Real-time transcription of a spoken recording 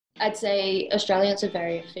I'd say Australians are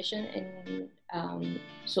very efficient in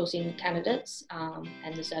sourcing candidates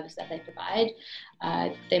and the service that they provide.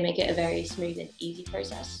 They make it a very smooth and easy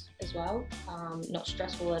process as well, not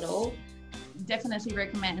stressful at all. Definitely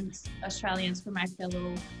recommend Australians for my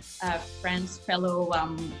fellow friends, fellow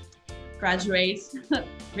graduates,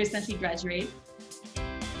 recently graduates.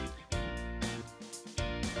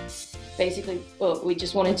 Basically, well, we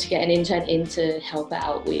just wanted to get an intern in to help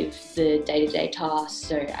out with the day-to-day tasks,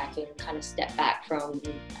 so I can kind of step back from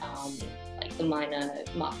like the minor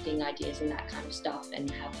marketing ideas and that kind of stuff,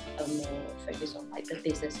 and have a more focus on like the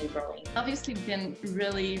business and growing. Obviously, been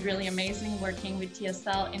really amazing working with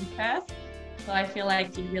TSL in Perth, so I feel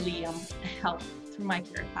like it really helped through my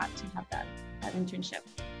career path to have that internship.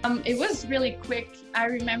 It was really quick. I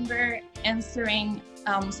remember answering,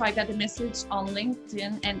 so I got the message on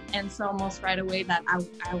LinkedIn and so almost right away that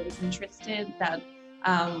I was interested, that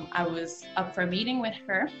I was up for a meeting with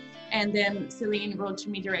her. And then Celine wrote to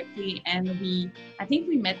me directly, and I think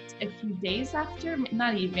we met a few days after,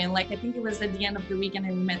 not even, like I think it was at the end of the week, and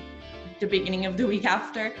then we met the beginning of the week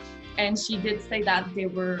after. And she did say that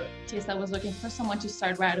TSL was looking for someone to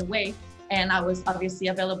start right away. And I was obviously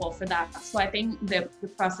available for that. So I think the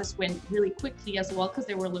process went really quickly as well, because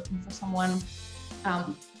they were looking for someone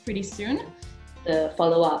pretty soon. The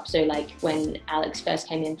follow-up, so like when Alex first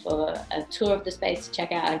came in for a tour of the space to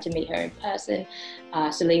check out and to meet her in person,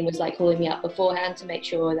 Celine was like calling me up beforehand to make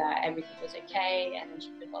sure that everything was okay, and then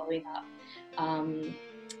she's been following up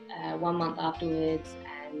 1 month afterwards,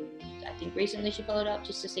 and I think recently she followed up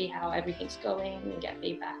just to see how everything's going and get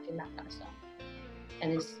feedback and that kind of stuff.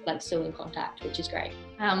 And is like still in contact, which is great.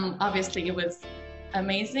 Obviously it was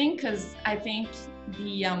amazing, because I think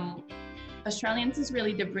the Australians is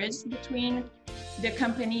really the bridge between the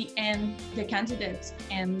company and the candidates,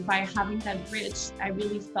 and by having that bridge, I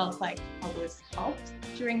really felt like I was helped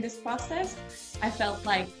during this process. I felt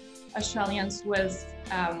like Australians was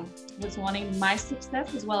wanting my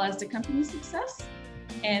success as well as the company's success.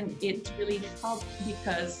 And it really helped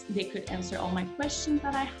because they could answer all my questions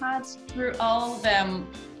that I had through all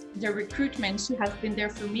the recruitment. She has been there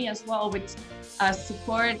for me as well with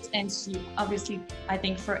support, and she obviously, I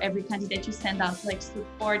think for every candidate you send out like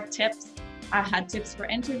support tips. I had tips for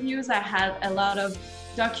interviews. I had a lot of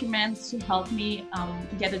documents to help me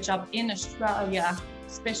get a job in Australia,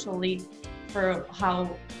 especially for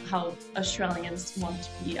how Australians want to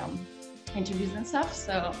be interviews and stuff.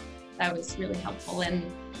 So that was really helpful, and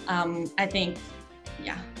I think,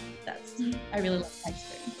 yeah, I really like that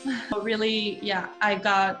experience. Really, yeah, I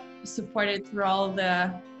got supported through all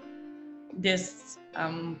this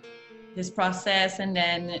process, and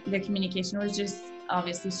then the communication was just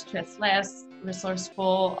obviously stressless,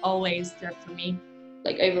 resourceful, always there for me.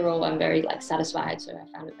 Like overall, I'm very like satisfied, so I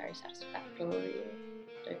found it very satisfactory.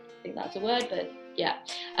 I don't think that's a word, but yeah,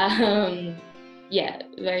 yeah,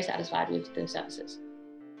 very satisfied with the services.